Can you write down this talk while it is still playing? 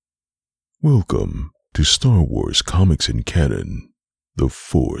Welcome to Star Wars Comics in Canon. The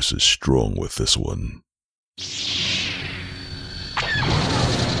Force is strong with this one.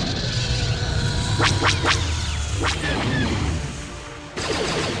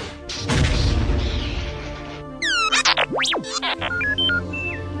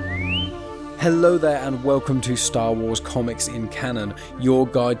 Hello there and welcome to Star Wars Comics in Canon, your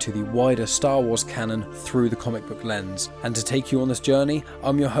guide to the wider Star Wars canon through the comic book lens. And to take you on this journey,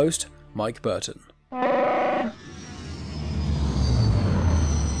 I'm your host, Mike Burton.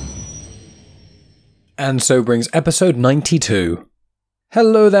 And so brings episode 92.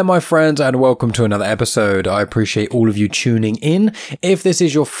 Hello there my friends and welcome to another episode. I appreciate all of you tuning in. If this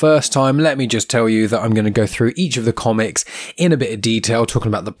is your first time, let me just tell you that I'm going to go through each of the comics in a bit of detail, talking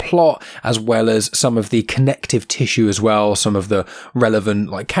about the plot as well as some of the connective tissue as well, some of the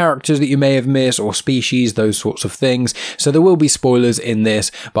relevant characters that you may have missed or species, those sorts of things. So there will be spoilers in this,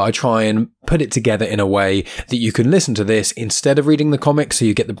 but I try and put it together in a way that you can listen to this instead of reading the comics so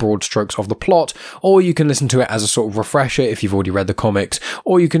you get the broad strokes of the plot, or you can listen to it as a sort of refresher if you've already read the comics.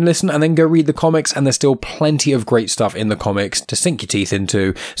 Or you can listen and then go read the comics, and there's still plenty of great stuff in the comics to sink your teeth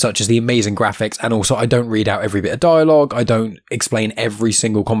into, such as the amazing graphics. And also, I don't read out every bit of dialogue. I don't explain every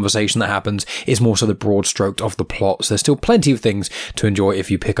single conversation that happens. It's more so the broad stroke of the plot. So there's still plenty of things to enjoy if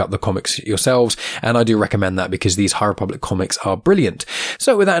you pick up the comics yourselves. And I do recommend that because these High Republic comics are brilliant.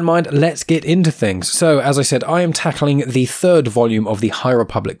 So with that in mind, let's get into things. So as I said, I am tackling the third volume of the High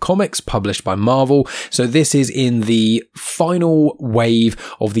Republic comics published by Marvel. So this is in the final wave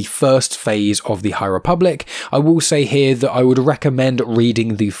of the first phase of the High Republic. I will say here that I would recommend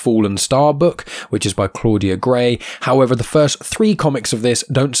reading the Fallen Star book, which is by Claudia Gray. However, the first 3 comics of this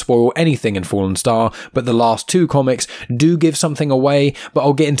don't spoil anything in Fallen Star, but the last 2 comics do give something away, but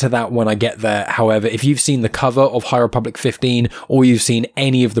I'll get into that when I get there. However, if you've seen the cover of High Republic 15, or you've seen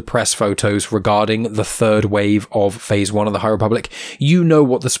any of the press photos regarding the third wave of Phase 1 of the High Republic, you know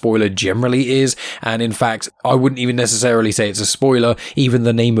what the spoiler generally is, and in fact, I wouldn't even necessarily say it's a spoiler. Even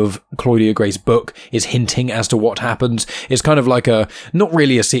the name of Claudia Gray's book is hinting as to what happens. It's kind of like not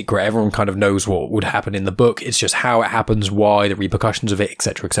really a secret. Everyone kind of knows what would happen in the book. It's just how it happens, why, the repercussions of it,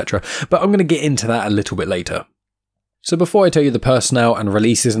 etc., etc. But I'm going to get into that a little bit later. So before I tell you the personnel and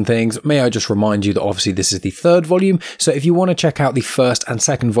releases and things, may I just remind you that obviously this is the third volume, so if you want to check out the first and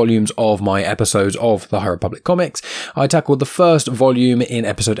second volumes of my episodes of the High Republic comics, I tackled the first volume in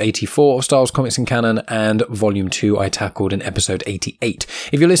episode 84 of Star Wars Comics in Canon, and volume 2 I tackled in episode 88.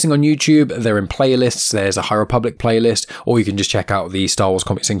 If you're listening on YouTube, they're in playlists. There's a High Republic playlist, or you can just check out the Star Wars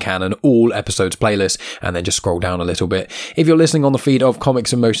Comics in Canon all episodes playlist, and then just scroll down a little bit. If you're listening on the feed of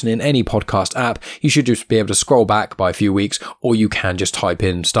Comics in Motion in any podcast app, you should just be able to scroll back by a few weeks, or you can just type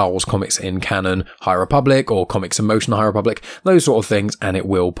in Star Wars Comics in Canon High Republic or Comics in Motion High Republic, those sort of things, and it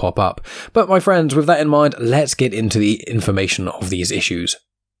will pop up. But my friends, with that in mind, let's get into the information of these issues.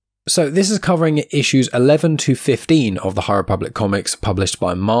 So this is covering issues 11 to 15 of the High Republic comics published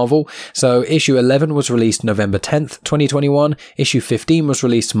by Marvel. So issue 11 was released November 10th, 2021, issue 15 was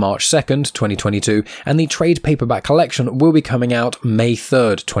released March 2nd, 2022, and the trade paperback collection will be coming out May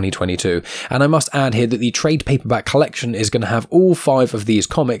 3rd, 2022. And I must add here that the trade paperback collection is going to have all 5 of these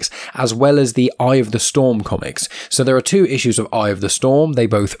comics, as well as the Eye of the Storm comics. So there are 2 issues of Eye of the Storm. They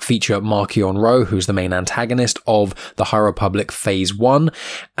both feature Marchion Ro, who's the main antagonist of the High Republic Phase 1,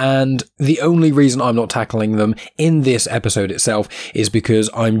 and the only reason I'm not tackling them in this episode itself is because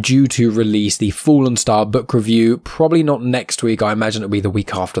I'm due to release the Fallen Star book review, probably not next week, I imagine it'll be the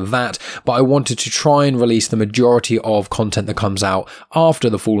week after that, but I wanted to try and release the majority of content that comes out after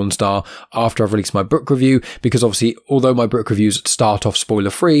the Fallen Star, after I've released my book review, because obviously, although my book reviews start off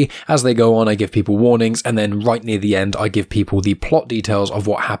spoiler-free, as they go on I give people warnings, and then right near the end I give people the plot details of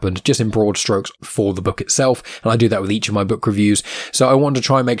what happened, just in broad strokes for the book itself, and I do that with each of my book reviews. So I want to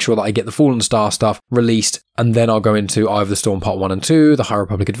try and make sure that I get the Fallen Star stuff released, and then I'll go into Eye of the Storm Part 1 and 2, the High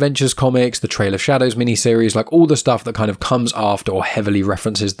Republic Adventures comics, the Trail of Shadows miniseries, all the stuff that kind of comes after or heavily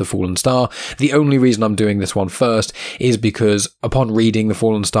references the Fallen Star. The only reason I'm doing this one first is because upon reading the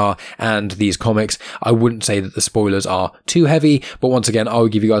Fallen Star and these comics, I wouldn't say that the spoilers are too heavy, but once again, I will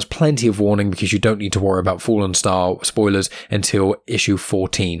give you guys plenty of warning because you don't need to worry about Fallen Star spoilers until issue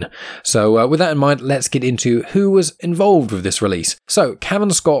 14. So with that in mind, let's get into who was involved with this release. So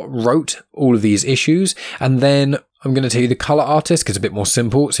Cavan Scott wrote all of these issues, and then I'm going to tell you the colour artist because it's a bit more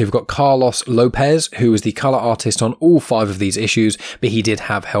simple. So you've got Carlos Lopez, who was the colour artist on all 5 of these issues, but he did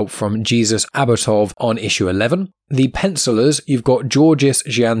have help from Jesus Aburtov on issue 11. The pencilers, you've got Georgis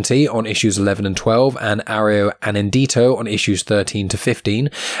Gianti on issues 11 and 12 and Ario Anindito on issues 13 to 15.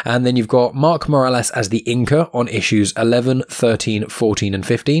 And then you've got Mark Morales as the inker on issues 11, 13, 14 and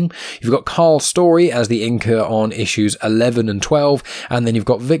 15. You've got Carl Story as the inker on issues 11 and 12. And then you've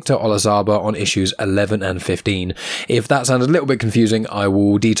got Victor Olazaba on issues 11 and 15. If that sounds a little bit confusing, I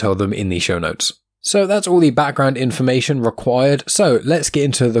will detail them in the show notes. So that's all the background information required. So let's get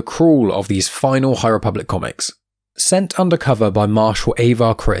into the crawl of these final High Republic comics. Sent undercover by Marshal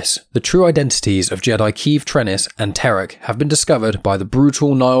Avar Kriss, the true identities of Jedi Keeve Trennis and Terek have been discovered by the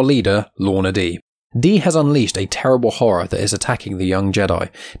brutal Nihil leader, Lourna D. D has unleashed a terrible horror that is attacking the young Jedi.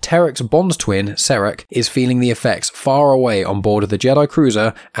 Terek's Bond's twin, Serek, is feeling the effects far away on board of the Jedi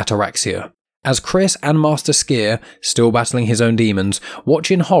cruiser Ataraxia. As Kriss and Master Skier, still battling his own demons,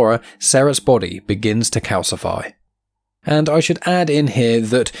 watch in horror, Serek's body begins to calcify. And I should add in here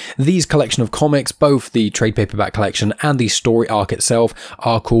that these collection of comics, both the trade paperback collection and the story arc itself,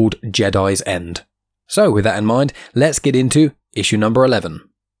 are called Jedi's End. So with that in mind, let's get into issue number 11.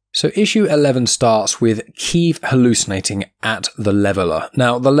 So issue 11 starts with Keeve hallucinating at the Leveler.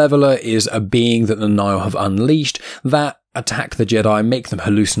 Now, the Leveler is a being that the Nihil have unleashed that attack the Jedi, make them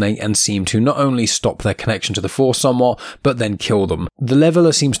hallucinate, and seem to not only stop their connection to the Force somewhat, but then kill them. The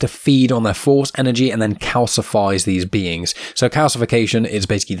Leveler seems to feed on their Force energy and then calcifies these beings. So calcification is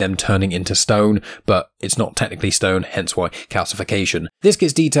basically them turning into stone, but it's not technically stone, hence why calcification. This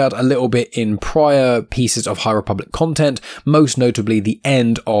gets detailed a little bit in prior pieces of High Republic content, most notably the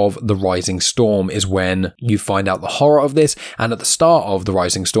end of The Rising Storm is when you find out the horror of this, and at the start of The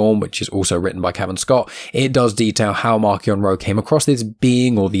Rising Storm, which is also written by Kevin Scott, it does detail how Marchion Ro came across this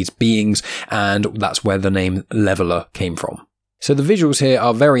being or these beings, and that's where the name Leveler came from. So the visuals here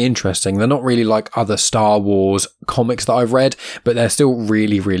are very interesting. They're not really like other Star Wars comics that I've read, but they're still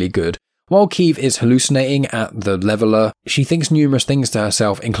really, really good. While Keeve is hallucinating at the Leveler, she thinks numerous things to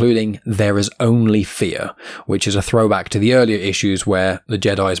herself, including "there is only fear," which is a throwback to the earlier issues where the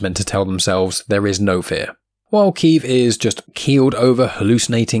Jedi is meant to tell themselves there is no fear. While Keeve is just keeled over,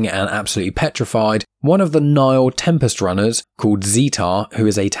 hallucinating and absolutely petrified, one of the Nihil Tempest Runners, called Zetar, who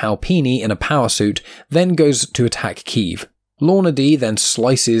is a Talpini in a power suit, then goes to attack Keeve. Lourna D then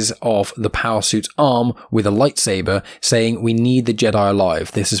slices off the power suit's arm with a lightsaber, saying, "We need the Jedi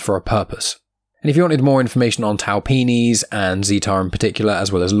alive, this is for a purpose." And if you wanted more information on Talpinis and Zetar in particular,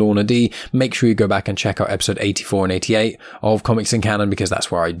 as well as Lourna D, make sure you go back and check out episode 84 and 88 of Comics in Canon, because that's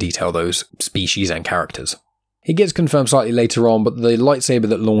where I detail those species and characters. It gets confirmed slightly later on, but the lightsaber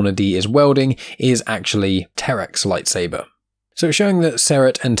that Lourna D is wielding is actually Terek's lightsaber. So it's showing that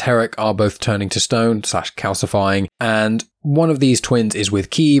Seret and Terek are both turning to stone / calcifying, and one of these twins is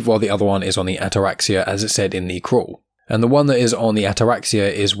with Keeve while the other one is on the Ataraxia, as it said in the crawl. And the one that is on the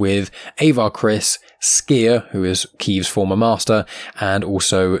Ataraxia is with Avar Kriss, Skier, who is Keeve's former master, and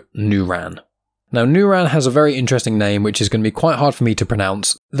also Nuran. Now, Nuran has a very interesting name, which is going to be quite hard for me to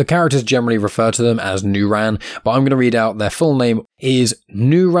pronounce. The characters generally refer to them as Nuran, but I'm going to read out their full name is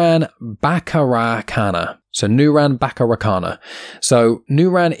Nuran Bakarakana. So Nuran Bakarakana. So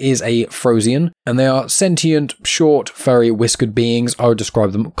Nuran is a Frosian, and they are sentient, short, furry, whiskered beings. I would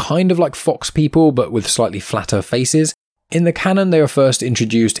describe them kind of like fox people, but with slightly flatter faces. In the canon, they were first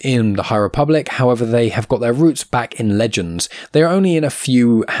introduced in the High Republic, however they have got their roots back in Legends. They are only in a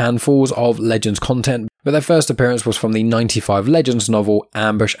few handfuls of Legends content, but their first appearance was from the 95 Legends novel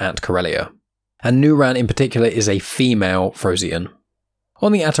Ambush at Corellia. And Nuran in particular is a female Frosian.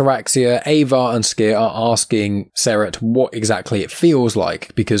 On the Ataraxia, Avar and Skier are asking Seret what exactly it feels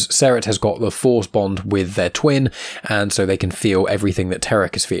like, because Seret has got the Force bond with their twin, and so they can feel everything that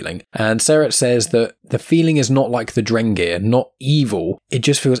Terek is feeling. And Seret says that the feeling is not like the Drengir, not evil, it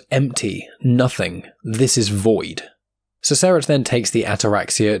just feels empty, nothing. This is void. So Seret then takes the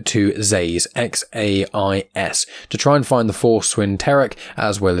Ataraxia to Xais, Xais, to try and find the Force twin Terek,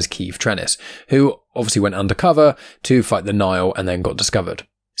 as well as Keeve Trennis, who obviously went undercover to fight the Nihil and then got discovered.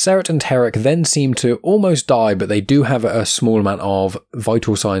 Seret and Terek then seem to almost die, but they do have a small amount of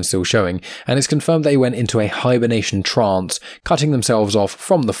vital signs still showing, and it's confirmed they went into a hibernation trance, cutting themselves off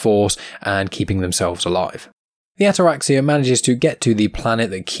from the Force and keeping themselves alive. The Ataraxia manages to get to the planet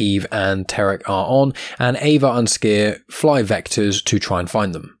that Keeve and Terek are on, and Avar and Skier fly vectors to try and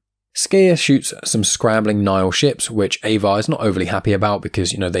find them. Skier shoots some scrambling Nihil ships, which Avar is not overly happy about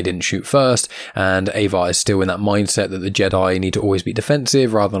because, they didn't shoot first, and Avar is still in that mindset that the Jedi need to always be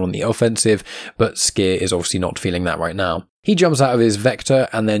defensive rather than on the offensive, but Skier is obviously not feeling that right now. He jumps out of his vector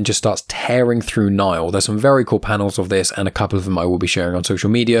and then just starts tearing through Nile. There's some very cool panels of this, and a couple of them I will be sharing on social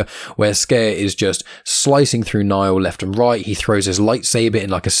media, where Sker is just slicing through Nile left and right. He throws his lightsaber in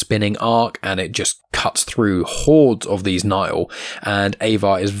like a spinning arc, and it just cuts through hordes of these Nile, and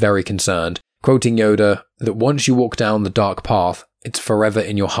Avar is very concerned, quoting Yoda that once you walk down the dark path, it's forever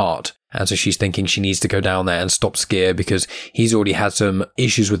in your heart. And so she's thinking she needs to go down there and stop Sker because he's already had some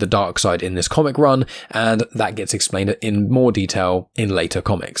issues with the dark side in this comic run, and that gets explained in more detail in later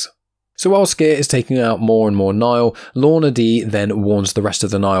comics. So while Sker is taking out more and more Nile, Lourna D then warns the rest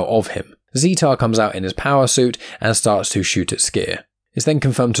of the Nile of him. Zetar comes out in his power suit and starts to shoot at Sker. It's then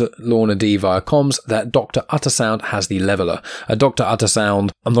confirmed to Lourna D via comms that Dr. Uttersound has the leveler. Dr.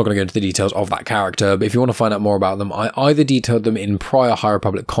 Uttersound, I'm not going to go into the details of that character, but if you want to find out more about them, I either detailed them in prior High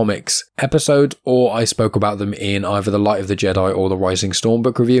Republic comics episodes, or I spoke about them in either the Light of the Jedi or the Rising Storm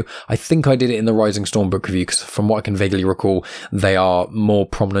book review. I think I did it in the Rising Storm book review, because from what I can vaguely recall, they are more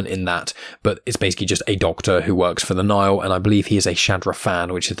prominent in that, but it's basically just a doctor who works for the Nile, and I believe he is a Shadra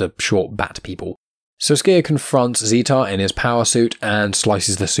fan, which is the short bat people. So Sker confronts Zetar in his power suit and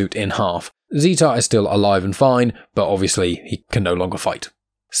slices the suit in half. Zetar is still alive and fine, but obviously he can no longer fight.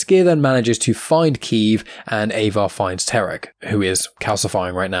 Sker then manages to find Keeve, and Avar finds Terek, who is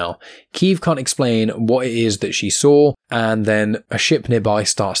calcifying right now. Keeve can't explain what it is that she saw, and then a ship nearby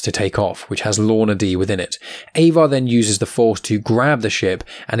starts to take off, which has Lourna D within it. Avar then uses the Force to grab the ship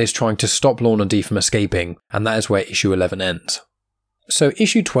and is trying to stop Lourna D from escaping, and that is where issue 11 ends. So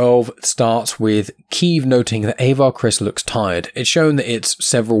issue 12 starts with Keeve noting that Avar Kriss looks tired. It's shown that it's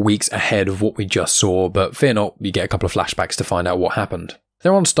several weeks ahead of what we just saw, but fear not, you get a couple of flashbacks to find out what happened.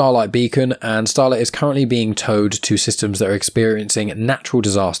 They're on Starlight Beacon, and Starlight is currently being towed to systems that are experiencing natural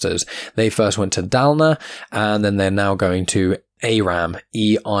disasters. They first went to Dalna, and then they're now going to Eiram,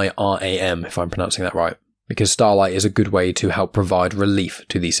 E-I-R-A-M, if I'm pronouncing that right, because Starlight is a good way to help provide relief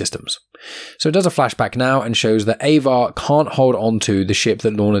to these systems. So it does a flashback now and shows that Avar can't hold on to the ship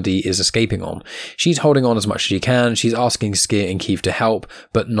that Lourna D is escaping on. She's holding on as much as she can, she's asking Sker and Keeve to help,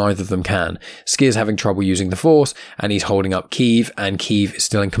 but neither of them can. Sker's having trouble using the Force, and he's holding up Keeve, and Keeve is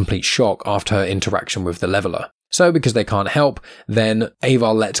still in complete shock after her interaction with the leveler. So because they can't help, then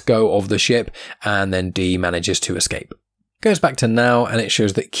Avar lets go of the ship, and then D manages to escape. Goes back to now, and it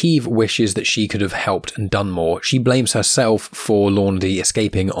shows that Keeve wishes that she could have helped and done more. She blames herself for Lourna D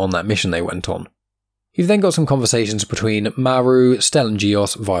escaping on that mission they went on. You've then got some conversations between Maru, Stellan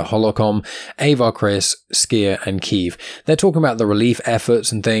Gios via Holocom, Avar Kriss, Sker and Keeve. They're talking about the relief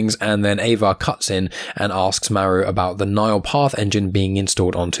efforts and things, and then Avar cuts in and asks Maru about the Nile Path engine being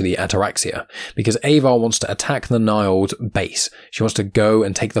installed onto the Ataraxia, because Avar wants to attack the Nile's base. She wants to go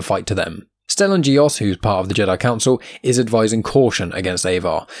and take the fight to them. Stellan Gios, who's part of the Jedi Council, is advising caution against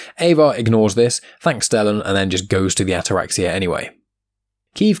Avar. Avar ignores this, thanks Stellan, and then just goes to the Ataraxia anyway.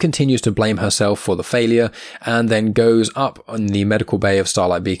 Keeve continues to blame herself for the failure, and then goes up in the medical bay of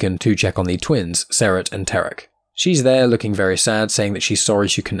Starlight Beacon to check on the twins, Seret and Terek. She's there looking very sad, saying that she's sorry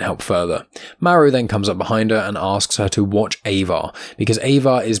she couldn't help further. Maru then comes up behind her and asks her to watch Avar, because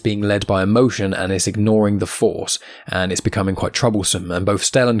Avar is being led by emotion and is ignoring the Force, and it's becoming quite troublesome, and both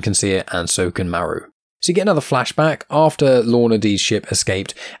Stellan can see it and so can Maru. So you get another flashback. After Lourna D's ship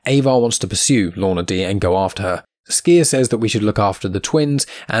escaped, Avar wants to pursue Lourna D and go after her. Sker says that we should look after the twins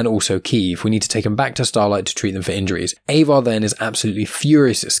and also Keeve. We need to take them back to Starlight to treat them for injuries. Avar then is absolutely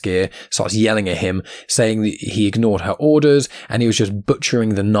furious at Sker, starts yelling at him, saying that he ignored her orders and he was just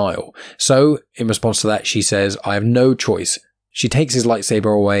butchering the Nile. So, in response to that, she says, I have no choice. She takes his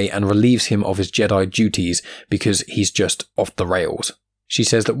lightsaber away and relieves him of his Jedi duties because he's just off the rails. She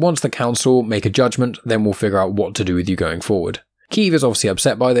says that once the council make a judgment, then we'll figure out what to do with you going forward. Keeve is obviously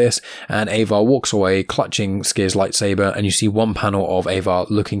upset by this, and Avar walks away clutching Sker's lightsaber, and you see one panel of Avar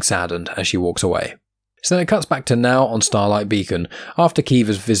looking saddened as she walks away. So then it cuts back to now on Starlight Beacon. After Keeve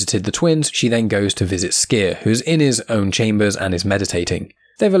has visited the twins, she then goes to visit Sker, who's in his own chambers and is meditating.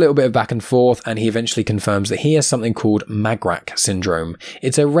 They have a little bit of back and forth, and he eventually confirms that he has something called Magrak syndrome.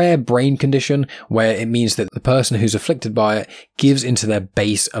 It's a rare brain condition where it means that the person who's afflicted by it gives into their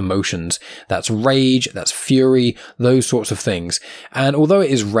base emotions. That's rage, that's fury, those sorts of things. And although it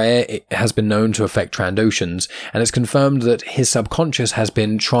is rare, it has been known to affect Trandoshans, and it's confirmed that his subconscious has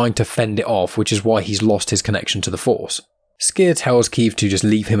been trying to fend it off, which is why he's lost his connection to the Force. Sker tells Keeve to just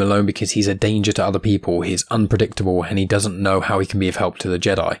leave him alone because he's a danger to other people, he's unpredictable, and he doesn't know how he can be of help to the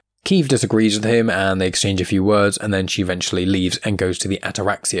Jedi. Keeve disagrees with him, and they exchange a few words, and then she eventually leaves and goes to the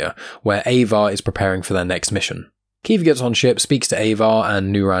Ataraxia, where Avar is preparing for their next mission. Keeve gets on ship, speaks to Avar,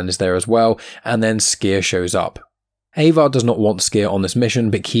 and Nuran is there as well, and then Sker shows up. Avar does not want Skier on this mission,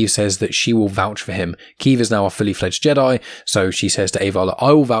 but Keeve says that she will vouch for him. Keeve is now a fully fledged Jedi, so she says to Avar that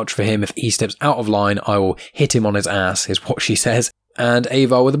I will vouch for him. If he steps out of line, I will hit him on his ass, is what she says. And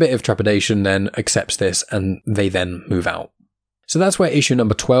Avar, with a bit of trepidation, then accepts this, and they then move out. So that's where issue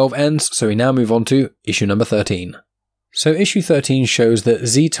number 12 ends, so we now move on to issue number 13. So issue 13 shows that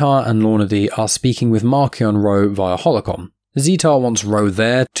Zetar and Lourna D are speaking with Marchion Ro via holocom. Zetar wants Ro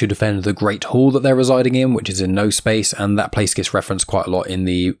there to defend the Great Hall that they're residing in, which is in no space, and that place gets referenced quite a lot in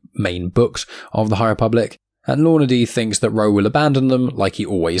the main books of the High Republic. And Lourna D thinks that Ro will abandon them like he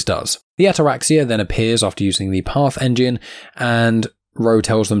always does. The Ataraxia then appears after using the Path engine, and Ro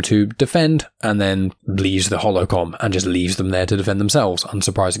tells them to defend, and then leaves the holocom and just leaves them there to defend themselves,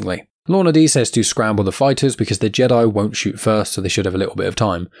 unsurprisingly. Lourna D says to scramble the fighters because the Jedi won't shoot first, so they should have a little bit of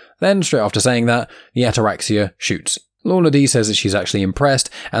time. Then, straight after saying that, the Ataraxia shoots. Lourna D says that she's actually impressed,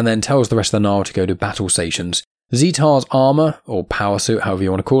 and then tells the rest of the Nile to go to battle stations. Zetar's armour, or power suit, however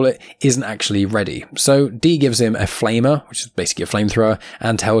you want to call it, isn't actually ready. So D gives him a flamer, which is basically a flamethrower,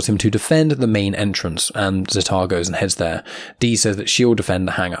 and tells him to defend the main entrance, and Zetar goes and heads there. D says that she'll defend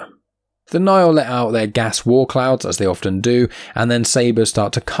the hangar. The Nile let out their gas war clouds, as they often do, and then sabers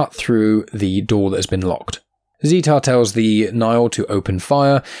start to cut through the door that has been locked. Zetar tells the Nile to open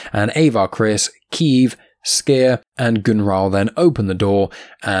fire, and Avar Kriss, Keeve, Skier and Gunral then open the door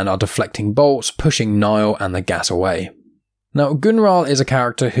and are deflecting bolts, pushing Nile and the gas away. Now, Gunral is a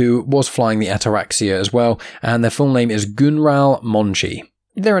character who was flying the Ataraxia as well, and their full name is Gunral Monchi.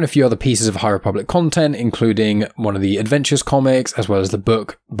 They're in a few other pieces of High Republic content, including one of the Adventures comics, as well as the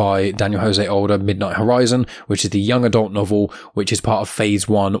book by Daniel Jose Older, Midnight Horizon, which is the young adult novel, which is part of Phase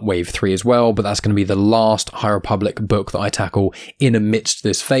 1, Wave 3 as well, but that's going to be the last High Republic book that I tackle in amidst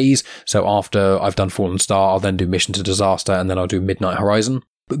this phase. So after I've done Fallen Star, I'll then do Mission to Disaster, and then I'll do Midnight Horizon.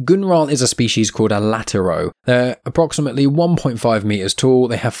 But Gunral is a species called a Latero. They're approximately 1.5 meters tall,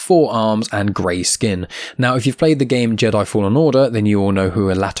 they have 4 arms and grey skin. Now, if you've played the game Jedi Fallen Order, then you all know who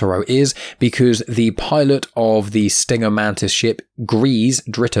a Latero is, because the pilot of the Stinger Mantis ship, Grease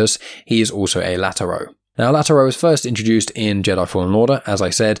Dritus, he is also a Latero. Now, Latero was first introduced in Jedi Fallen Order, as I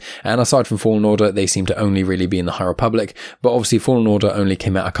said, and aside from Fallen Order, they seem to only really be in the High Republic, but obviously Fallen Order only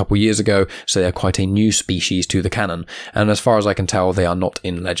came out a couple years ago, so they're quite a new species to the canon, and as far as I can tell, they are not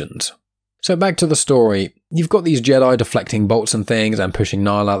in Legends. So back to the story. You've got these Jedi deflecting bolts and things and pushing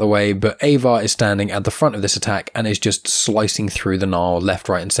Nile out of the way, but Avar is standing at the front of this attack and is just slicing through the Nile left,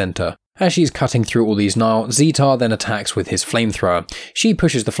 right and centre. As she's cutting through all these Nile, Zetar then attacks with his flamethrower. She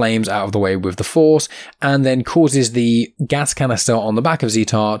pushes the flames out of the way with the Force, and then causes the gas canister on the back of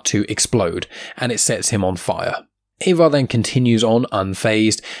Zetar to explode, and it sets him on fire. Avar then continues on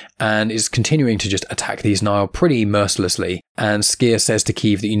unfazed, and is continuing to just attack these Nile pretty mercilessly, and Skier says to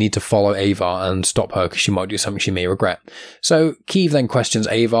Keeve that you need to follow Avar and stop her because she might do something she may regret. So Keeve then questions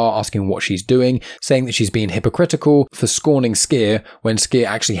Avar, asking what she's doing, saying that she's being hypocritical for scorning Skier when Skier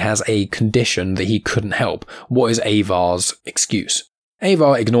actually has a condition that he couldn't help. What is Avar's excuse?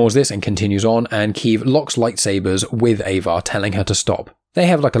 Avar ignores this and continues on, and Keeve locks lightsabers with Avar, telling her to stop. They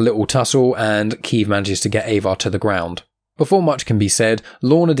have like a little tussle, and Keeve manages to get Avar to the ground. Before much can be said,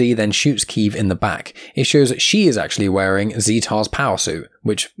 Lourna D then shoots Keeve in the back. It shows that she is actually wearing Zetar's power suit,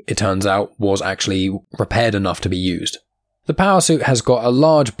 which it turns out was actually repaired enough to be used. The power suit has got a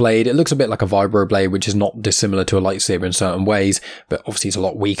large blade. It looks a bit like a vibro blade, which is not dissimilar to a lightsaber in certain ways, but obviously it's a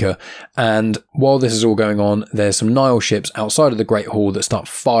lot weaker. And while this is all going on, there's some Nile ships outside of the Great Hall that start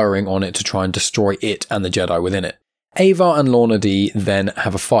firing on it to try and destroy it and the Jedi within it. Avar and Lourna D then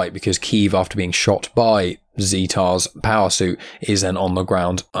have a fight because Keeve, after being shot by Zetar's power suit, is then on the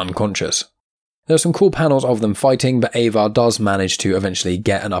ground unconscious. There are some cool panels of them fighting, but Avar does manage to eventually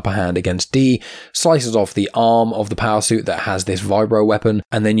get an upper hand against D, slices off the arm of the power suit that has this vibro weapon,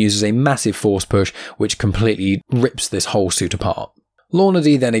 and then uses a massive force push which completely rips this whole suit apart. Lourna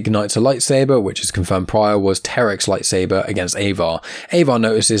D then ignites a lightsaber, which is confirmed prior was Terek's lightsaber against Avar. Avar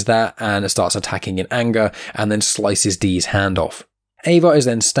notices that and starts attacking in anger, and then slices D's hand off. Avar is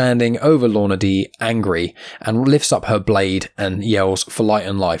then standing over Lourna D, angry, and lifts up her blade and yells for light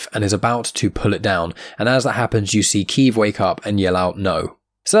and life, and is about to pull it down, and as that happens you see Keeve wake up and yell out no.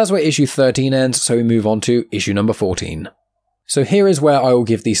 So that's where issue 13 ends, so we move on to issue number 14. So here is where I will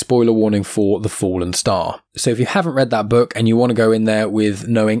give the spoiler warning for The Fallen Star. So if you haven't read that book and you want to go in there with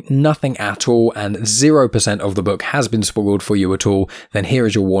knowing nothing at all and 0% of the book has been spoiled for you at all, then here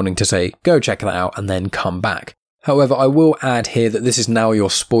is your warning to say go check that out and then come back. However, I will add here that this is now your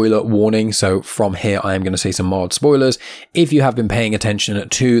spoiler warning, so from here I am going to say some mild spoilers. If you have been paying attention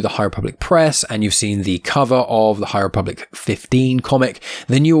to the High Republic press and you've seen the cover of the High Republic 15 comic,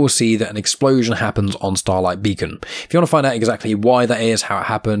 then you will see that an explosion happens on Starlight Beacon. If you want to find out exactly why that is, how it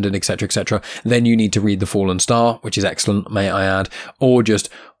happened, and etc., then you need to read The Fallen Star, which is excellent, may I add, or just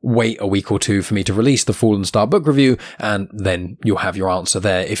wait a week or two for me to release the Fallen Star book review, and then you'll have your answer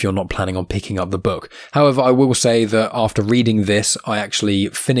there if you're not planning on picking up the book. However, I will say that after reading this, I actually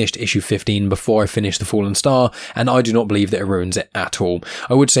finished issue 15 before I finished the Fallen Star, and I do not believe that it ruins it at all.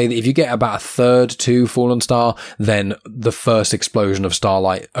 I would say that if you get about a third to Fallen Star, then the first explosion of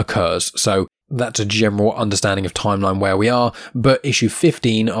Starlight occurs. So that's a general understanding of timeline where we are, but issue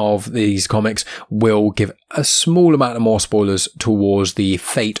 15 of these comics will give a small amount of more spoilers towards the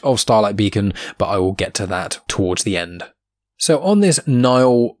fate of Starlight Beacon, but I will get to that towards the end. So on this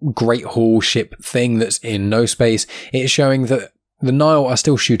Nile Great Hall ship thing that's in no space, it's showing that the Nile are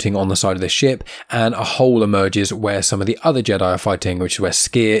still shooting on the side of this ship, and a hole emerges where some of the other Jedi are fighting, which is where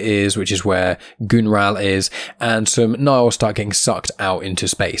Skier is, which is where Gunral is, and some Nile start getting sucked out into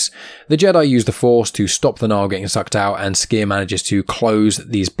space. The Jedi use the Force to stop the Nile getting sucked out, and Skier manages to close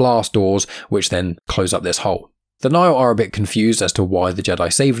these blast doors, which then close up this hole. The Nile are a bit confused as to why the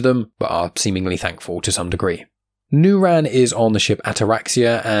Jedi saved them, but are seemingly thankful to some degree. Nuran is on the ship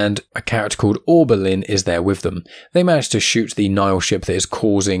Ataraxia, and a character called Oberlin is there with them. They manage to shoot the Nile ship that is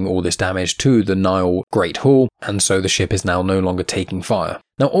causing all this damage to the Nile Great Hall, and so the ship is now no longer taking fire.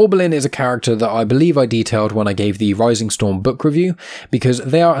 Now, Oberlin is a character that I believe I detailed when I gave the Rising Storm book review, because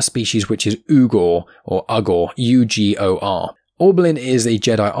they are a species which is Ugor, or Ugor, Ugor. Oberlin is a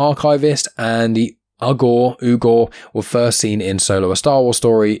Jedi archivist, and the Ugor were first seen in Solo: A Star Wars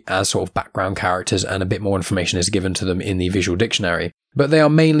Story as sort of background characters, and a bit more information is given to them in the visual dictionary. But they are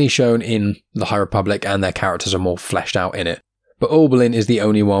mainly shown in the High Republic, and their characters are more fleshed out in it. But Oberlin is the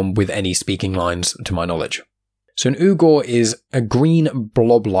only one with any speaking lines to my knowledge. So an Ugor is a green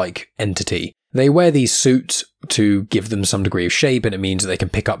blob-like entity. They wear these suits to give them some degree of shape, and it means that they can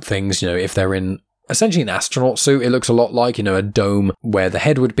pick up things, if they're in essentially an astronaut suit. It looks a lot like, a dome where the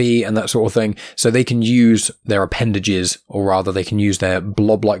head would be and that sort of thing. So they can use their appendages, or rather they can use their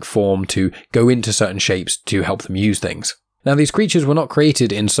blob-like form to go into certain shapes to help them use things. Now, these creatures were not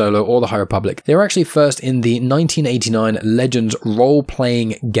created in Solo or the High Republic. They were actually first in the 1989 Legends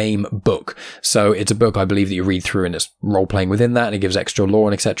role-playing game book. So it's a book, I believe, that you read through, and it's role-playing within that, and it gives extra lore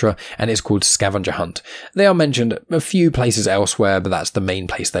and etc. And it's called Scavenger Hunt. They are mentioned a few places elsewhere, but that's the main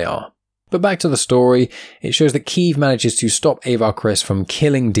place they are. But back to the story, it shows that Keeve manages to stop Avar Kriss from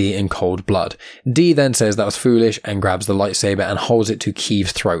killing Dee in cold blood. Dee then says that was foolish and grabs the lightsaber and holds it to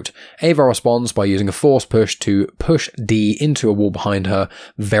Keeve's throat. Avar responds by using a force push to push Dee into a wall behind her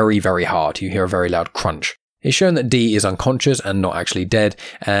very, very hard. You hear a very loud crunch. It's shown that Dee is unconscious and not actually dead,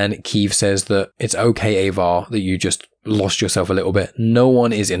 and Keeve says that it's okay, Avar, that you just lost yourself a little bit. No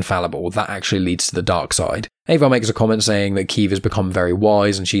one is infallible. That actually leads to the dark side. Avar makes a comment saying that Keeve has become very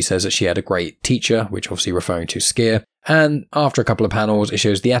wise, and she says that she had a great teacher, which obviously referring to Skier. And after a couple of panels, it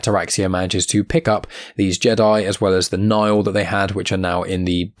shows the Ataraxia manages to pick up these Jedi, as well as the Nile that they had, which are now in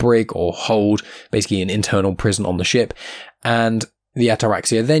the brig or hold, basically an internal prison on the ship. And the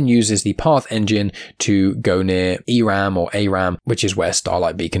Ataraxia then uses the Path engine to go near Eram or Aram, which is where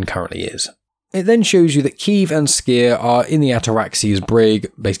Starlight Beacon currently is. It then shows you that Keeve and Skier are in the Ataraxia's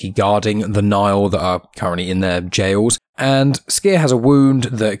brig, basically guarding the Nile that are currently in their jails. And Skier has a wound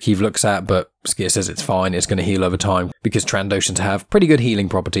that Keeve looks at, but Skier says it's fine, it's going to heal over time, because Trandoshans have pretty good healing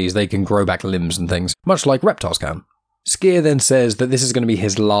properties. They can grow back limbs and things, much like reptiles can. Skier then says that this is going to be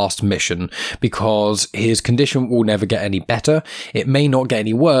his last mission, because his condition will never get any better. It may not get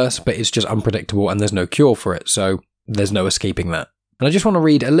any worse, but it's just unpredictable and there's no cure for it, so there's no escaping that. And I just want to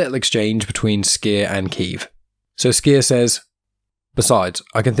read a little exchange between Skier and Keeve. So Skier says, "Besides,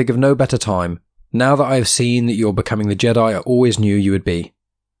 I can think of no better time. Now that I have seen that you're becoming the Jedi I always knew you would be."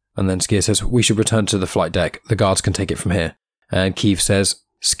 And then Skier says, "We should return to the flight deck. The guards can take it from here." And Keeve says,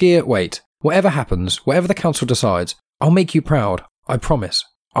 "Skier, wait. Whatever happens, whatever the council decides, I'll make you proud. I promise.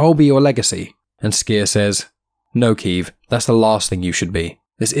 I'll be your legacy." And Skier says, "No, Keeve, that's the last thing you should be.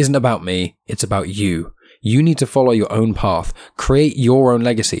 This isn't about me. It's about you. You need to follow your own path, create your own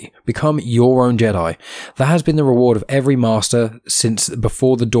legacy, become your own Jedi. That has been the reward of every master since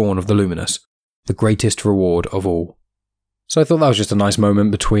before the dawn of the Luminous. The greatest reward of all." So I thought that was just a nice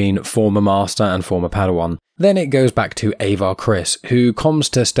moment between former master and former Padawan. Then it goes back to Avar Kriss, who comes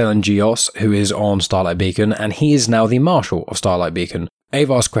to Stellan Gios, who is on Starlight Beacon, and he is now the Marshal of Starlight Beacon.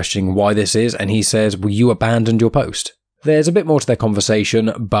 Avar's questioning why this is, and he says, "Well, you abandoned your post." There's a bit more to their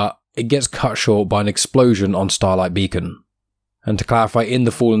conversation, but it gets cut short by an explosion on Starlight Beacon. And to clarify, in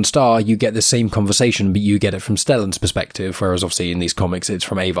The Fallen Star, you get the same conversation, but you get it from Stellan's perspective, whereas obviously in these comics it's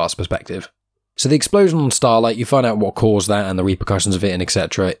from Avar's perspective. So the explosion on Starlight, you find out what caused that and the repercussions of it and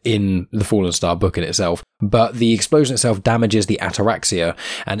etc. in the Fallen Star book in itself. But the explosion itself damages the Ataraxia,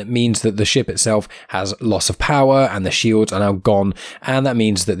 and it means that the ship itself has loss of power and the shields are now gone, and that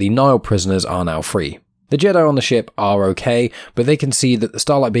means that the Nile prisoners are now free. The Jedi on the ship are okay, but they can see that the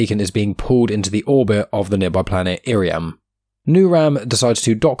Starlight Beacon is being pulled into the orbit of the nearby planet Iriam. Nuram decides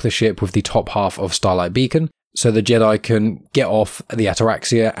to dock the ship with the top half of Starlight Beacon, so the Jedi can get off the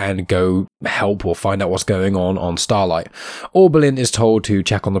Ataraxia and go help or find out what's going on Starlight. Oberlin is told to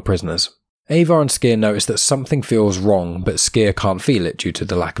check on the prisoners. Avar and Skier notice that something feels wrong, but Skier can't feel it due to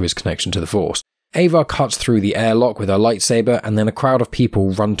the lack of his connection to the Force. Avar cuts through the airlock with her lightsaber, and then a crowd of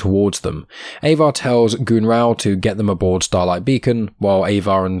people run towards them. Avar tells Gunral to get them aboard Starlight Beacon, while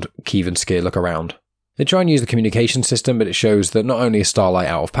Avar and Keeve and Skier look around. They try and use the communication system, but it shows that not only is Starlight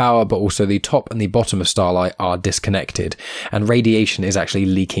out of power, but also the top and the bottom of Starlight are disconnected, and radiation is actually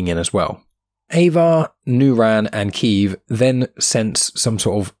leaking in as well. Avar, Nuran, and Keeve then sense some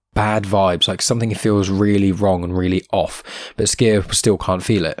sort of bad vibes, like something feels really wrong and really off, but Skier still can't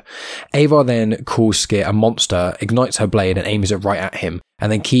feel it. Avar then calls Skier a monster, ignites her blade and aims it right at him,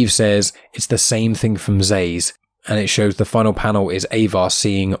 and then Keeve says it's the same thing from Zay's, and it shows the final panel is Avar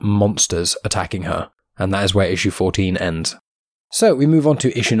seeing monsters attacking her. And that is where issue 14 ends. So we move on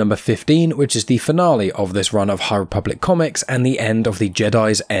to issue number 15, which is the finale of this run of High Republic comics and the end of the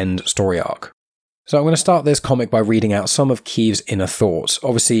Jedi's End story arc. So I'm going to start this comic by reading out some of Keeve's inner thoughts.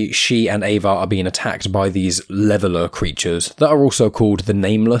 Obviously, she and Avar are being attacked by these leveler creatures that are also called the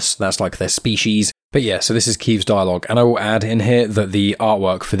Nameless. That's like their species. But yeah, so this is Keeve's dialogue, and I will add in here that the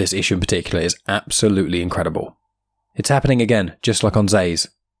artwork for this issue in particular is absolutely incredible. It's happening again, just like on Zay's.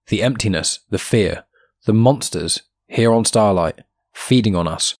 The emptiness, the fear, the monsters here on Starlight, feeding on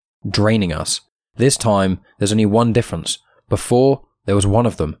us, draining us. This time, there's only one difference. Before, there was one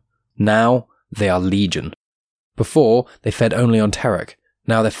of them. Now, they are legion. Before, they fed only on Terek.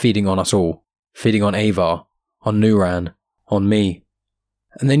 Now they're feeding on us all. Feeding on Avar, on Nuran, on me.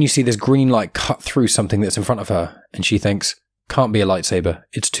 And then you see this green light cut through something that's in front of her, and she thinks, can't be a lightsaber.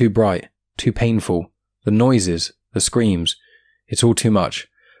 It's too bright, too painful. The noises, the screams. It's all too much.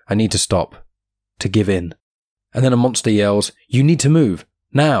 I need to stop. To give in. And then a monster yells, you need to move,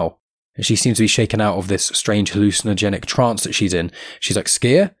 now. And she seems to be shaken out of this strange hallucinogenic trance that she's in. She's like,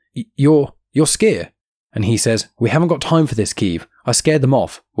 Skier? You're Skier? And he says, we haven't got time for this, Keeve. I scared them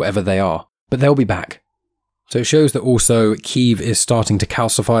off, whatever they are. But they'll be back. So it shows that also Keeve is starting to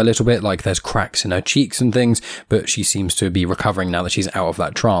calcify a little bit, like there's cracks in her cheeks and things, but she seems to be recovering now that she's out of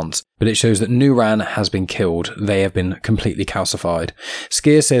that trance. But it shows that Nuran has been killed. They have been completely calcified.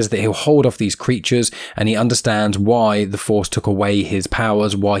 Skier says that he'll hold off these creatures, and he understands why the Force took away his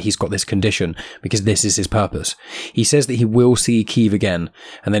powers, why he's got this condition, because this is his purpose. He says that he will see Keeve again,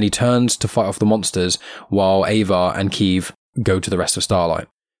 and then he turns to fight off the monsters, while Avar and Keeve go to the rest of Starlight.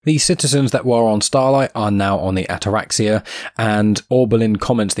 The citizens that were on Starlight are now on the Ataraxia, and Oberlin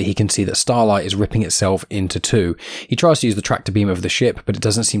comments that he can see that Starlight is ripping itself into two. He tries to use the tractor beam of the ship, but it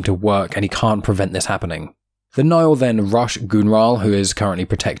doesn't seem to work, and he can't prevent this happening. The Nile then rush Gunral, who is currently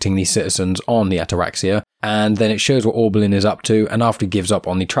protecting the citizens on the Ataraxia, and then it shows what Oberlin is up to, and after he gives up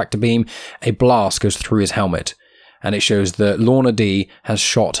on the tractor beam, a blast goes through his helmet, and it shows that Lourna D has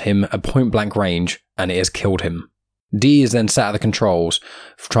shot him at point-blank range, and it has killed him. D is then sat at the controls,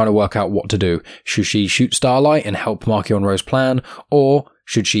 trying to work out what to do. Should she shoot Starlight and help Marchion Ro's plan, or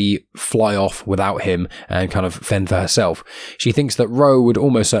should she fly off without him and kind of fend for herself? She thinks that Ro would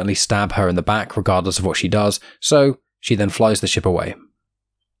almost certainly stab her in the back regardless of what she does, so she then flies the ship away.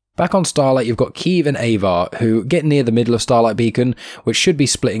 Back on Starlight, you've got Keeve and Avar, who get near the middle of Starlight Beacon, which should be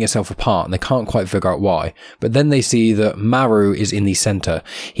splitting itself apart, and they can't quite figure out why. But then they see that Maru is in the centre.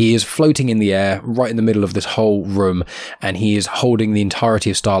 He is floating in the air, right in the middle of this whole room, and he is holding the entirety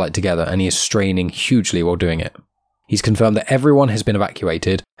of Starlight together, and he is straining hugely while doing it. He's confirmed that everyone has been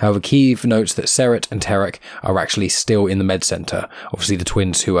evacuated. However, Keeve notes that Seret and Terek are actually still in the med centre, obviously the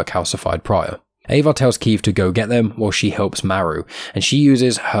twins who were calcified prior. Avar tells Keeve to go get them while she helps Maru, and she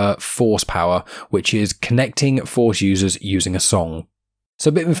uses her Force power, which is connecting Force users using a song. So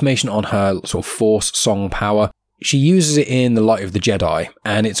a bit of information on her sort of Force song power. She uses it in the light of the Jedi,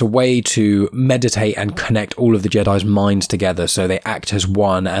 and it's a way to meditate and connect all of the Jedi's minds together so they act as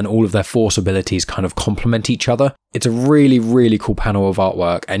one and all of their Force abilities kind of complement each other. It's a really, really cool panel of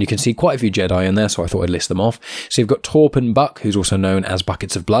artwork, and you can see quite a few Jedi in there, so I thought I'd list them off. So you've got Torpin Buck, who's also known as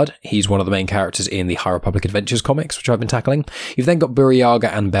Buckets of Blood. He's one of the main characters in the High Republic Adventures comics, which I've been tackling. You've then got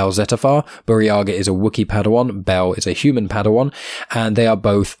Burryaga and Bel Zettifar. Burryaga is a Wookiee Padawan, Bel is a human Padawan, and they are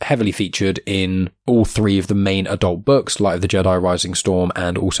both heavily featured in all three of the main adult books, Light of the Jedi, Rising Storm,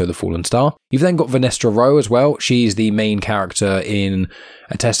 and also The Fallen Star. You've then got Venestra Rowe as well. She's the main character in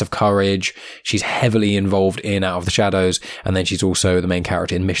A Test of Courage. She's heavily involved in Out of the Shadows, and then she's also the main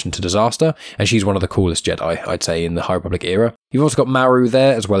character in Mission to Disaster, and she's one of the coolest Jedi, I'd say, in the High Republic era. You've also got Maru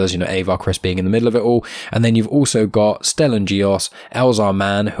there, as well as, Avar Kriss being in the middle of it all, and then you've also got Stellan Gios, Elzar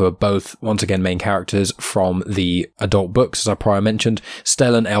Mann, who are both, once again, main characters from the adult books, as I prior mentioned.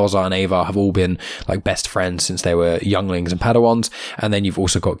 Stellan, Elzar, and Avar have all been, best friends since they were younglings and Padawans, and then you've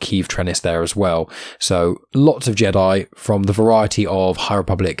also got Keeve Trennis there as well. So, lots of Jedi from the variety of High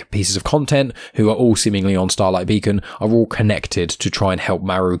Republic pieces of content, who are all seemingly on Starlight Beacon, are all connected to try and help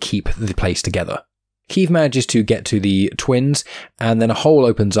Maru keep the place together. Keeve manages to get to the twins, and then a hole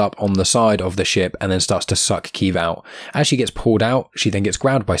opens up on the side of the ship and then starts to suck Keeve out. As she gets pulled out, she then gets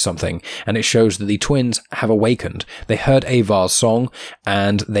grabbed by something, and it shows that the twins have awakened. They heard Avar's song,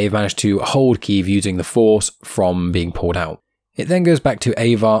 and they've managed to hold Keeve using the Force from being pulled out. It then goes back to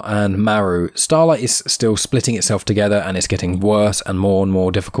Avar and Maru. Starlight is still splitting itself together, and it's getting worse and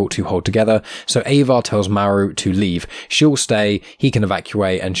more difficult to hold together. So Avar tells Maru to leave. She'll stay, he can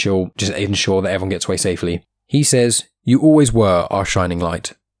evacuate, and she'll just ensure that everyone gets away safely. He says, "You always were our shining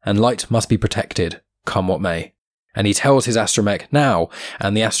light, and light must be protected, come what may." And he tells his astromech now,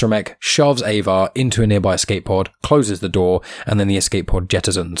 and the astromech shoves Avar into a nearby escape pod, closes the door, and then the escape pod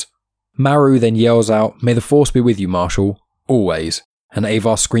jettisons. Maru then yells out, "May the Force be with you, Marshal. Always." And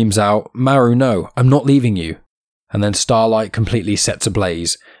Avar screams out, "Maru, no, I'm not leaving you." And then Starlight completely sets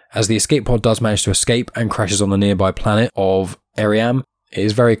ablaze. As the escape pod does manage to escape and crashes on the nearby planet of Eriam, it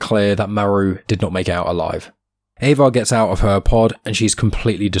is very clear that Maru did not make it out alive. Avar gets out of her pod and she's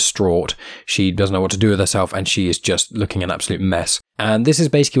completely distraught. She doesn't know what to do with herself, and she is just looking an absolute mess. And this is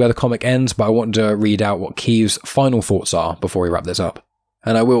basically where the comic ends, but I want to read out what Keeve's final thoughts are before we wrap this up.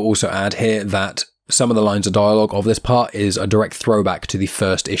 And I will also add here that some of the lines of dialogue of this part is a direct throwback to the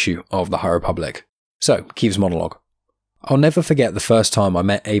first issue of the High Republic. So, Keeve's monologue. "I'll never forget the first time I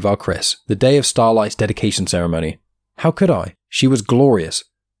met Avar Kriss, the day of Starlight's dedication ceremony. How could I? She was glorious.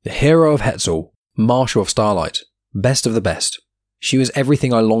 The hero of Hetzel, Marshal of Starlight, best of the best. She was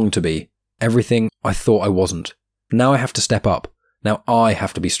everything I longed to be, everything I thought I wasn't. Now I have to step up. Now I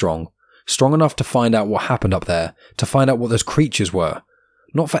have to be strong. Strong enough to find out what happened up there, to find out what those creatures were.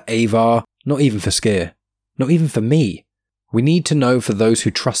 Not for Avar, not even for Skier, not even for me. We need to know for those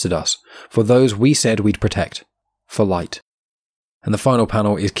who trusted us, for those we said we'd protect, for light." And the final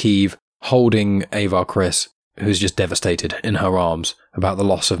panel is Keeve holding Avar Kriss, who's just devastated, in her arms about the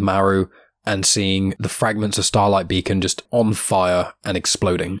loss of Maru and seeing the fragments of Starlight Beacon just on fire and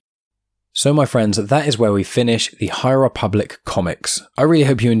exploding. So my friends, that is where we finish the High Republic comics. I really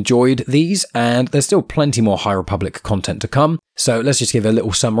hope you enjoyed these, and there's still plenty more High Republic content to come, so let's just give a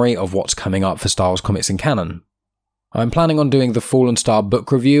little summary of what's coming up for Star Wars comics in canon. I'm planning on doing the Fallen Star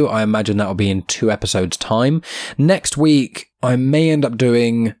book review. I imagine that'll be in 2 episodes' time. Next week, I may end up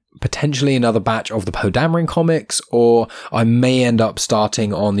doing potentially another batch of the Poe Dameron comics, or I may end up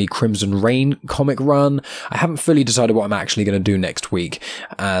starting on the Crimson Reign comic run. I haven't fully decided what I'm actually going to do next week,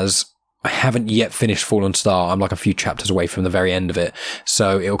 as I haven't yet finished Fallen Star. I'm like a few chapters away from the very end of it.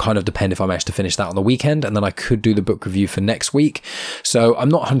 So it'll kind of depend if I manage to finish that on the weekend, and then I could do the book review for next week. So I'm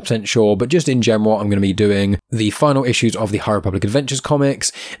not 100% sure, but just in general, I'm going to be doing the final issues of the High Republic Adventures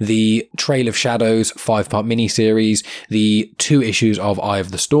comics, the Trail of Shadows 5-part miniseries, the 2 issues of Eye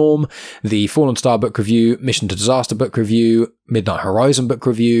of the Storm, the Fallen Star book review, Mission to Disaster book review, Midnight Horizon book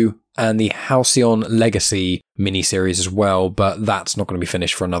review, and the Halcyon Legacy miniseries as well, but that's not going to be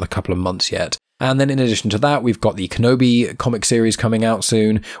finished for another couple of months yet. And then in addition to that, we've got the Kenobi comic series coming out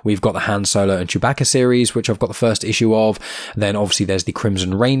soon. We've got the Han Solo and Chewbacca series, which I've got the first issue of. Then obviously there's the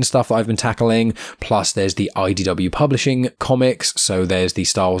Crimson Reign stuff that I've been tackling. Plus there's the IDW Publishing comics. So there's the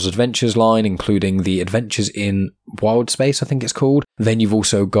Star Wars Adventures line, including the Adventures in Wild Space, I think it's called. Then you've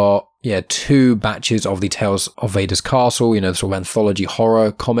also got 2 batches of the Tales of Vader's Castle, the sort of anthology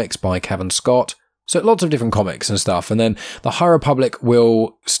horror comics by Cavan Scott. So lots of different comics and stuff. And then the High Republic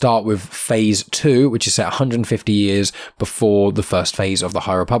will start with Phase 2, which is set 150 years before the first phase of the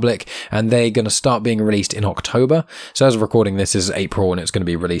High Republic. And they're going to start being released in October. So as of recording this is April, and it's going to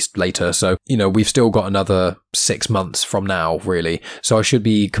be released later. So, we've still got another 6 months from now, really. So I should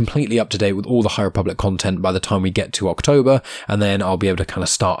be completely up to date with all the High Republic content by the time we get to October. And then I'll be able to kind of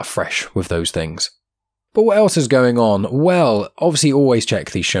start afresh with those things. But what else is going on? Well, obviously always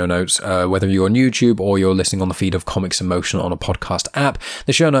check these show notes, whether you're on YouTube or you're listening on the feed of Comics in Motion on a podcast app.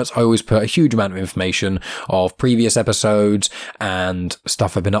 The show notes, I always put a huge amount of information of previous episodes and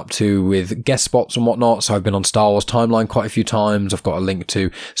stuff I've been up to with guest spots and whatnot. So I've been on Star Wars Timeline quite a few times. I've got a link to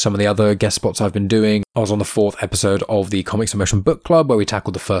some of the other guest spots I've been doing. I was on the 4th episode of the Comics in Motion book club where we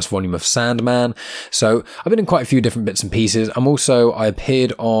tackled the first volume of Sandman. So I've been in quite a few different bits and pieces. I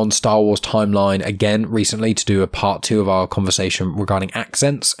appeared on Star Wars Timeline again recently to do a part 2 of our conversation regarding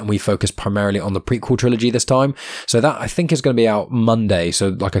accents, and we focused primarily on the prequel trilogy this time. So that I think is going to be out Monday, so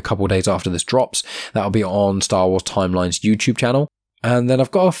like a couple of days after this drops. That'll be on Star Wars Timeline's YouTube channel. And then I've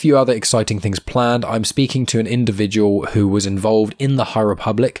got a few other exciting things planned. I'm speaking to an individual who was involved in the High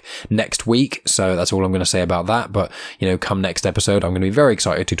Republic next week, so that's all I'm going to say about that. But, come next episode, I'm going to be very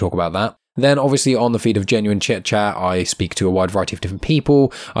excited to talk about that. Then obviously on the feed of Genuine Chit Chat, I speak to a wide variety of different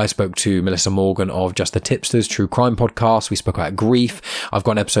people. I spoke to Melissa Morgan of Just the Tipsters True Crime Podcast. We spoke about grief. I've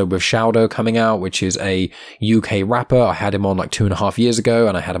got an episode with Shaudo coming out, which is a UK rapper. I had him on like 2.5 years ago,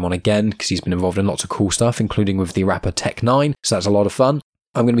 and I had him on again because he's been involved in lots of cool stuff, including with the rapper Tech9. So that's a lot of fun.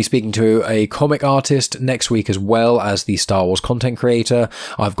 I'm going to be speaking to a comic artist next week as well as the Star Wars content creator.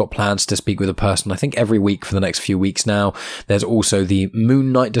 I've got plans to speak with a person, I think, every week for the next few weeks now. There's also the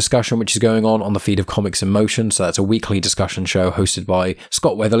Moon Knight discussion, which is going on the feed of Comics in Motion. So that's a weekly discussion show hosted by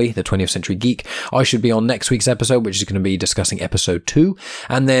Scott Weatherly, the 20th Century Geek. I should be on next week's episode, which is going to be discussing episode 2.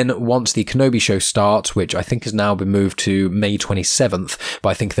 And then once the Kenobi show starts, which I think has now been moved to May 27th, but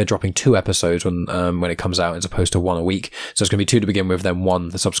I think they're dropping 2 episodes when it comes out as opposed to 1 a week. So it's going to be 2 to begin with, then 1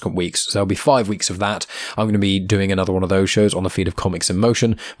 the subsequent weeks. So there'll be 5 weeks of that. I'm going to be doing another one of those shows on the feed of Comics in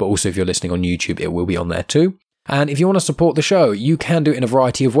Motion, but also if you're listening on YouTube, it will be on there too. And if you want to support the show, you can do it in a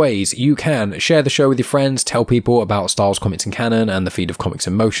variety of ways. You can share the show with your friends, tell people about Star Wars Comics in Canon and the feed of Comics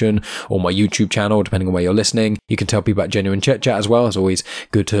in Motion, or my YouTube channel, depending on where you're listening. You can tell people about Genuine Chit Chat as well. It's always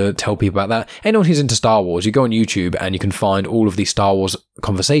good to tell people about that. Anyone who's into Star Wars, you go on YouTube and you can find all of these Star Wars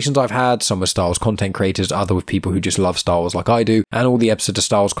conversations I've had, some with Star Wars content creators, other with people who just love Star Wars like I do, and all the episodes of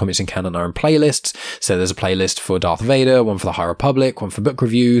Star Wars Comics in Canon are in playlists. So there's a playlist for Darth Vader, one for the High Republic, one for book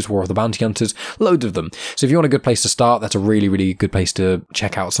reviews, War of the Bounty Hunters, loads of them. So if you want a good place to start, that's a really, really good place to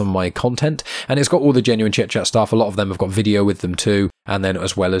check out some of my content. And it's got all the Genuine Chit Chat stuff. A lot of them have got video with them too, and then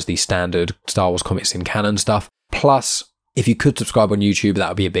as well as the standard Star Wars Comics in Canon stuff. Plus, if you could subscribe on YouTube, that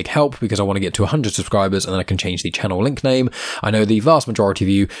would be a big help because I want to get to 100 subscribers and then I can change the channel link name. I know the vast majority of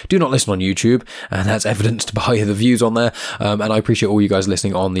you do not listen on YouTube, and that's evidenced by the views on there. And I appreciate all you guys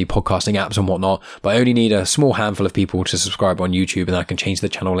listening on the podcasting apps and whatnot, but I only need a small handful of people to subscribe on YouTube and then I can change the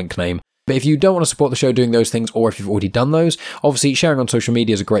channel link name. But if you don't want to support the show doing those things, or if you've already done those, obviously sharing on social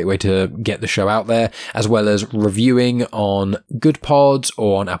media is a great way to get the show out there, as well as reviewing on Good Pods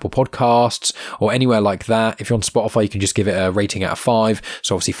or on Apple Podcasts or anywhere like that. If you're on Spotify, you can just give it a rating out of 5.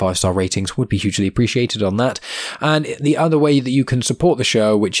 So obviously 5-star ratings would be hugely appreciated on that. And the other way that you can support the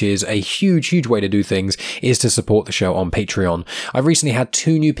show, which is a huge, huge way to do things, is to support the show on Patreon. I've recently had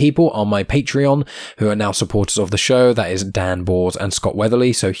 2 new people on my Patreon who are now supporters of the show. That is Dan Bors and Scott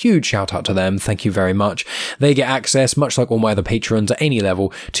Weatherly. So huge shout out to them. Thank you very much. They get access, much like all my other patrons at any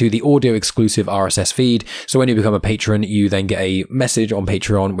level, to the audio exclusive RSS feed. So when you become a patron, you then get a message on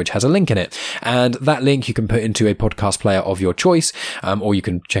Patreon which has a link in it. And that link you can put into a podcast player of your choice, or you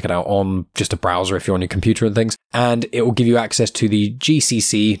can check it out on just a browser if you're on your computer and things. And it will give you access to the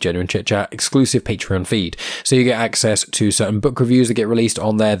GCC, Genuine Chit Chat, exclusive Patreon feed. So you get access to certain book reviews that get released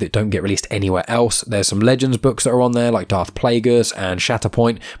on there that don't get released anywhere else. There's some Legends books that are on there, like Darth Plagueis and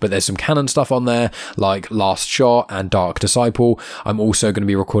Shatterpoint, but there's some canon stuff on there, like Last Shot and Dark Disciple. I'm also going to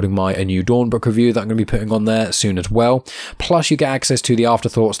be recording my A New Dawn book review that I'm going to be putting on there soon as well. Plus, you get access to the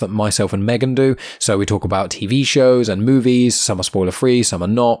afterthoughts that myself and Megan do. So we talk about TV shows and movies. Some are spoiler-free, some are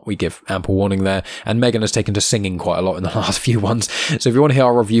not. We give ample warning there. And Megan has taken to singing quite a lot in the last few ones. So if you want to hear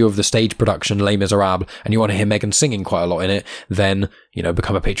our review of the stage production Les Miserables and you want to hear Megan singing quite a lot in it, then,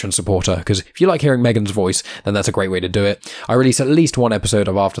 become a Patreon supporter. Because if you like hearing Megan's voice, then that's a great way to do it. I release at least 1 episode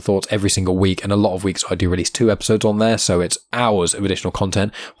of Afterthoughts every single week, and a lot of weeks I do release 2 episodes on there, so it's hours of additional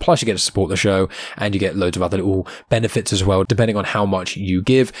content. Plus you get to support the show, and you get loads of other little benefits as well, depending on how much you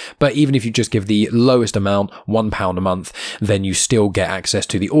give. But even if you just give the lowest amount, £1 a month, then you still get access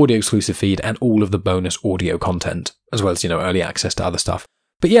to the audio exclusive feed and all of the bonus audio content, as well as, early access to other stuff.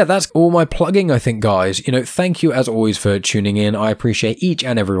 But yeah, that's all my plugging, I think, guys. Thank you as always for tuning in. I appreciate each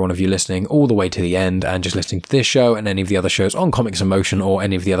and every one of you listening all the way to the end and just listening to this show and any of the other shows on Comics in Motion or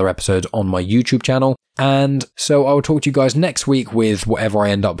any of the other episodes on my YouTube channel. And so I will talk to you guys next week with whatever I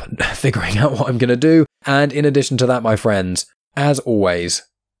end up figuring out what I'm going to do. And in addition to that, my friends, as always,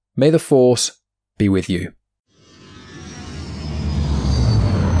 may the Force be with you.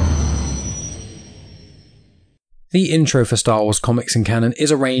 The intro for Star Wars Comics in Canon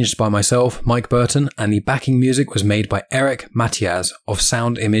is arranged by myself, Mike Burton, and the backing music was made by Eric Matias of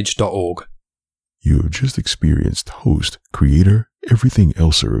soundimage.org. You have just experienced host, creator, everything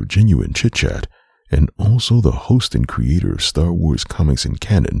elser of Genuine Chit Chat, and also the host and creator of Star Wars Comics in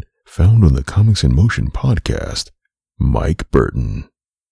Canon, found on the Comics in Motion podcast, Mike Burton.